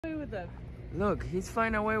With them. Look, he's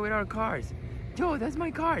flying away with our cards. Joe, that's my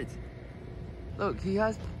cards. Look, he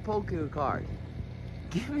has Pokemon cards.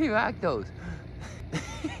 Give me back those.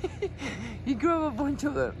 He grabbed a bunch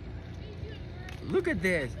of them. Look at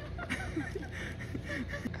this.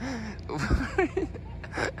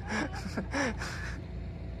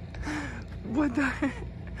 What the heck?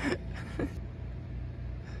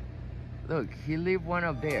 Look, he left one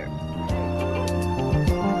up there.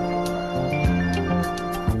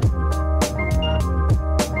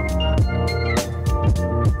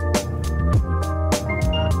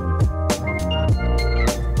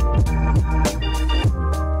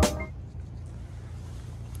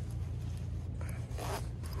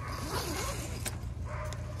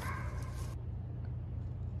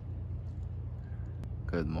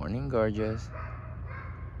 Good morning, gorgeous.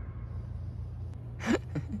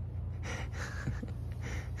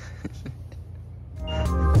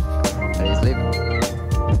 Are you asleep?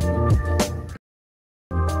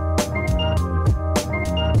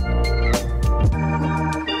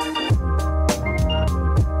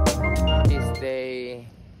 It's day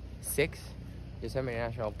 6, Yosemite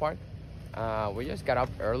National Park. We just got up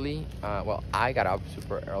early. Well, I got up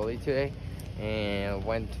super early today and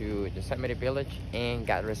went to Yosemite Village and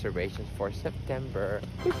got reservations for September.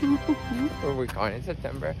 We're going in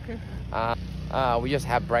September. We just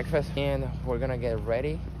had breakfast and we're gonna get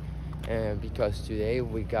ready because today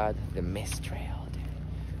we got the mist trail.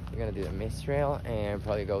 We're gonna do the mist trail and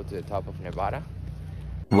probably go to the top of Nevada.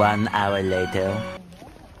 1 hour later.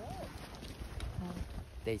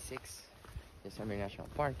 Day 6, Yosemite National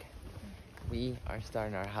Park. We are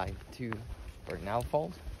starting our hike to Bernal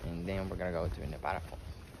Falls, and then we're gonna go to Nevada Falls.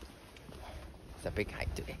 It's a big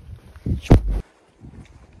hike today.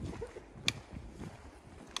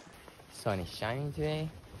 Sun is shining today.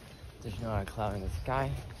 There's not a cloud in the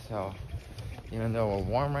sky, so even though we're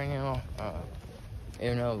warm right now,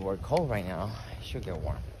 even though we're cold right now, it should get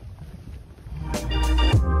warm.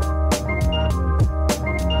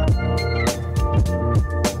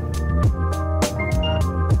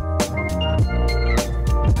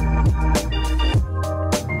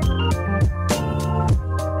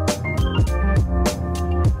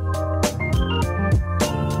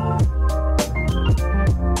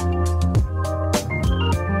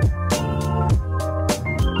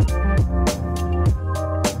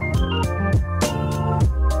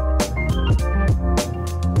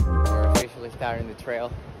 Starting the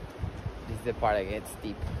trail. This is the part that gets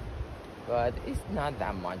steep, but it's not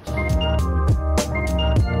that much. Huh?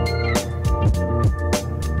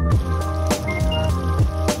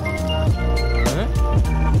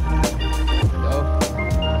 No.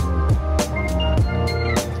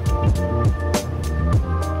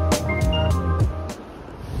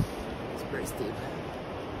 It's pretty steep.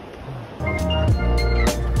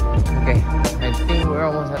 Okay, I think we're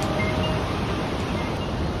almost at.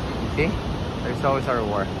 Okay. There's always a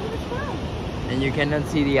reward. And you cannot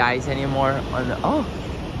see the ice anymore on the... Oh!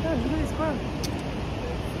 Yeah, look at this squirrel.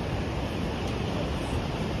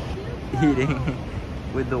 Eating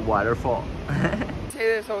with the waterfall. See,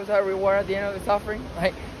 there's always a reward at the end of the suffering.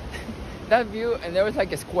 Like, that view, and there was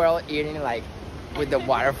like a squirrel eating like with the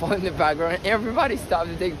waterfall in the background. And everybody stopped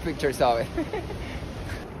to take pictures of it.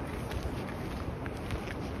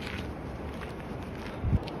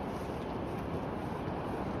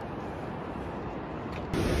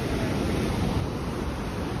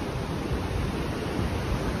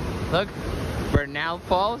 Look, Bernal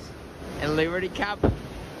Falls and Liberty Cap.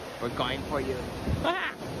 We're going for you.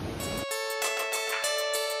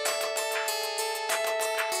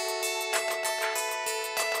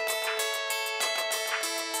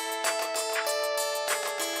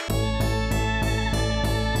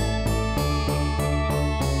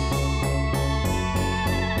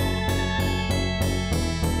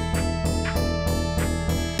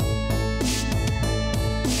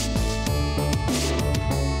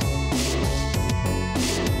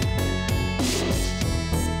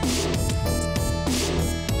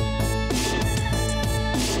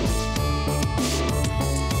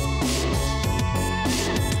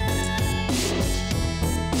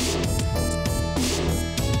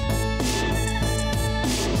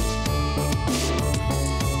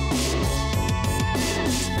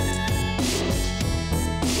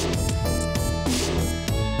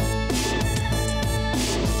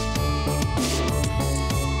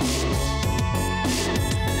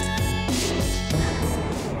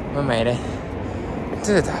 We made it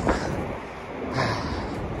to the top.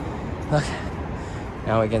 Look,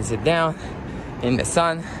 now we can sit down in the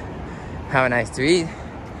sun, have a nice to eat,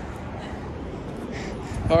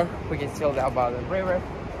 or we can chill down by the river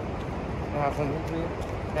and have something to eat.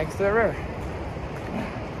 next to the river.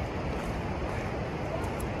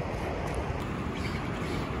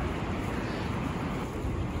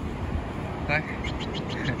 Look,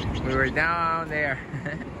 we were down there.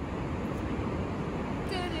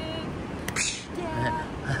 Yeah.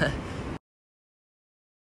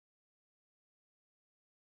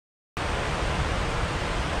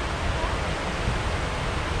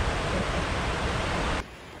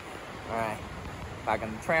 Alright, back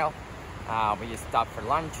on the trail. We just stopped for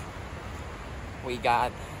lunch. We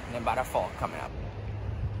got Nevada Fall coming up.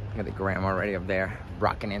 Got the grandma already up there,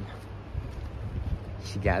 rocking it.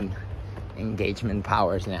 She got engagement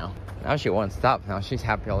powers now. Now she won't stop. Now she's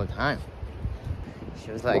happy all the time.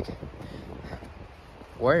 She was like,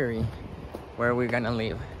 where are we gonna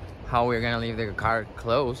leave? How we're gonna leave the car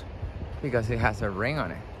closed because it has a ring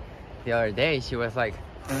on it. The other day she was like,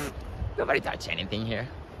 nobody touch anything here.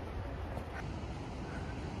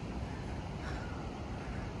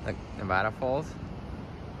 Look, Nevada Falls,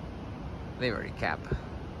 Liberty Cap,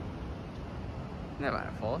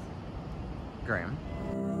 Nevada Falls, Grimm.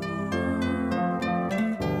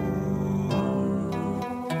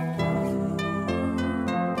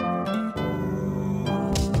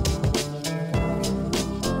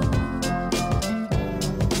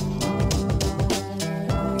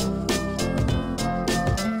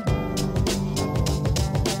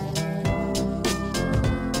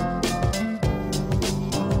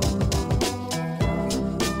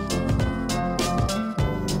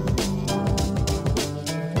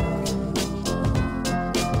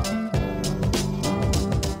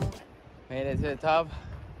 Made it to the top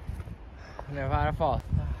of Nevada Falls.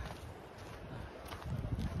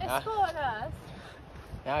 Escort us.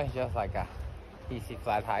 Now it's just like a easy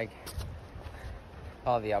flat hike.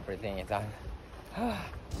 All the upper thing is done.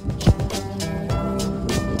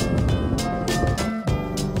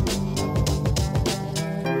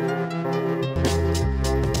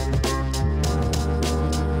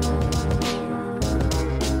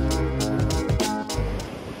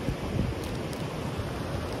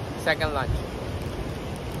 Second lunch.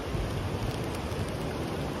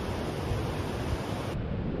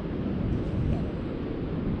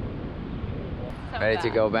 Ready to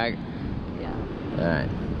go back? Yeah. Alright.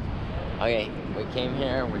 Okay, we came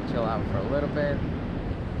here, we chill out for a little bit.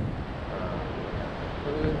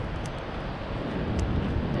 Food.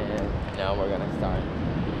 And now we're gonna start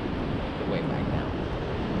the way back now.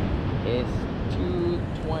 It's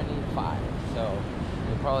 2:25, so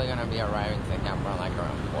we're probably gonna be arriving to the campground like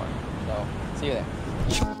around 4. So, see you there.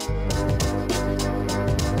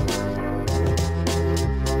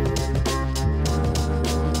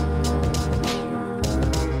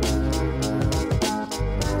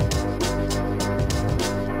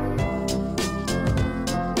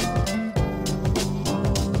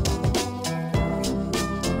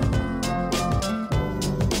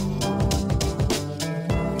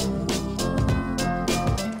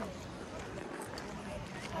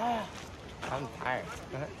 I'm tired.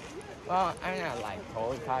 Well, I'm not like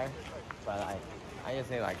totally tired, but like I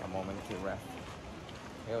just need like a moment to rest.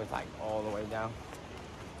 It was like all the way down.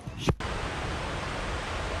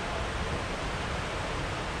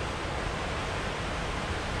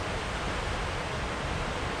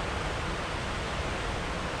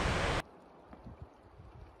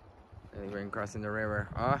 Really been crossing the river.